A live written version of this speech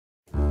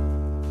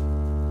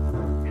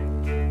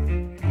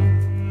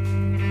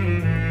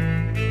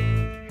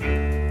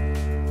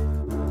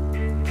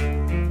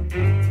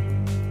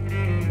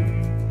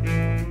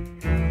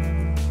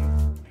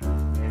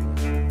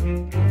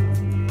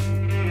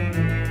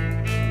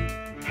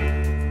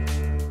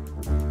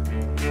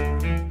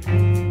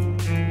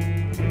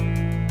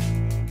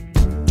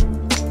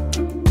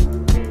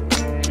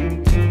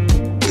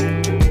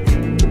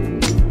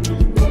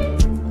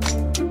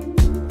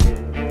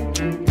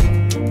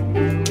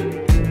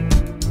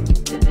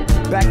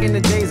Back in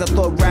the days I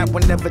thought rap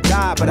would never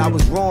die, but I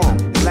was wrong.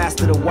 It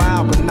lasted a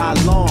while, but not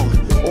long.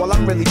 All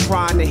I'm really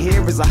trying to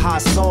hear is a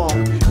hot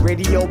song.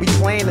 Radio be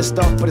playing the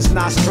stuff, but it's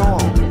not strong.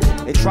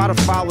 They try to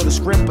follow the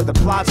script, but the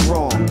plot's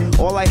wrong.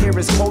 All I hear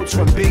is quotes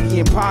from Biggie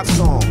and Pop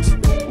songs.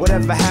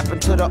 Whatever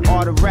happened to the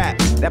art of rap?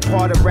 That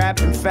part of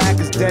rap, in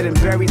fact, is dead and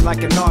buried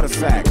like an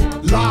artifact.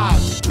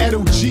 Live,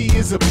 Edo G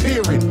is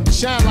appearing.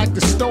 Shine like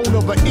the stone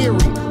of an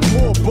earring.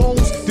 More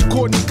bones than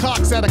Courtney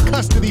Cox at a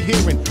custody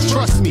hearing.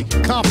 Trust me,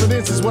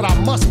 confidence is what I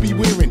must be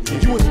wearing.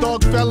 You a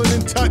thug felon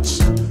in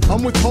touch.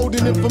 I'm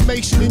withholding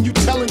information and you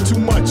telling too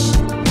much.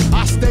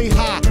 I stay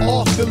high,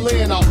 off the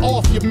land, I'm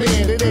off your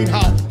man. It ain't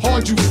how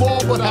hard you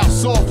fall, but how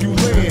soft you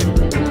land.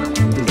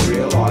 The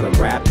real art of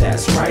rap,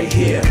 that's right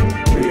here.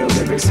 Real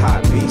lyrics,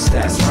 hot beats,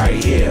 that's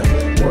right here.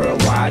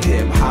 Worldwide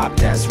hip hop,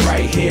 that's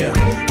right here.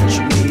 What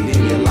you need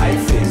in your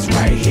life is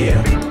right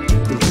here.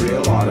 The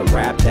real art of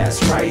rap,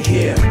 that's right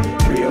here.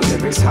 Real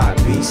lyrics, hot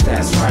beats,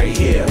 that's right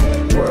here.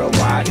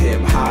 Worldwide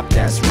hip hop,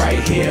 that's right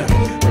here.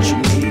 What you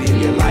need in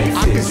your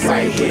life is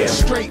right here.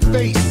 Straight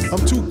face,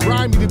 I'm too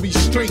grimy to be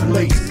straight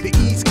laced. The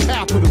E's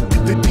capital,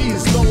 the D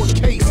is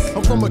lowercase.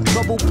 I'm from a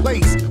troubled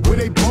place where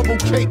they bubble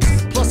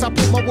cakes. Plus I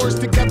put my words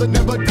together,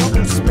 never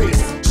double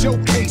space.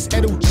 Showcase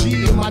Edo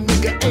G and my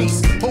nigga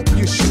Ace. Hope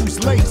your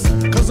shoes lace,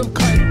 cause I'm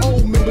cutting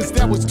old members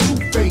that was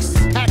two-faced.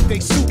 Pack they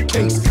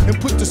suitcase and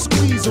put the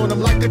squeeze on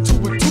them like a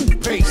tube of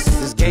toothpaste.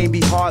 This game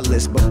be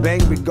heartless, but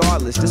bang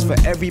regardless. This for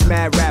every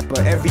mad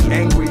rapper, every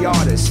angry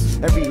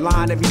artist. Every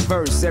line, every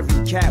verse,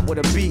 every cat with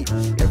a beat.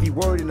 Every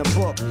word in the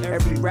book,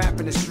 every rap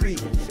in the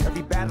street.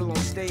 Every battle on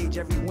stage,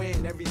 every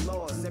win, every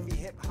loss, every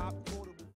hip-hop.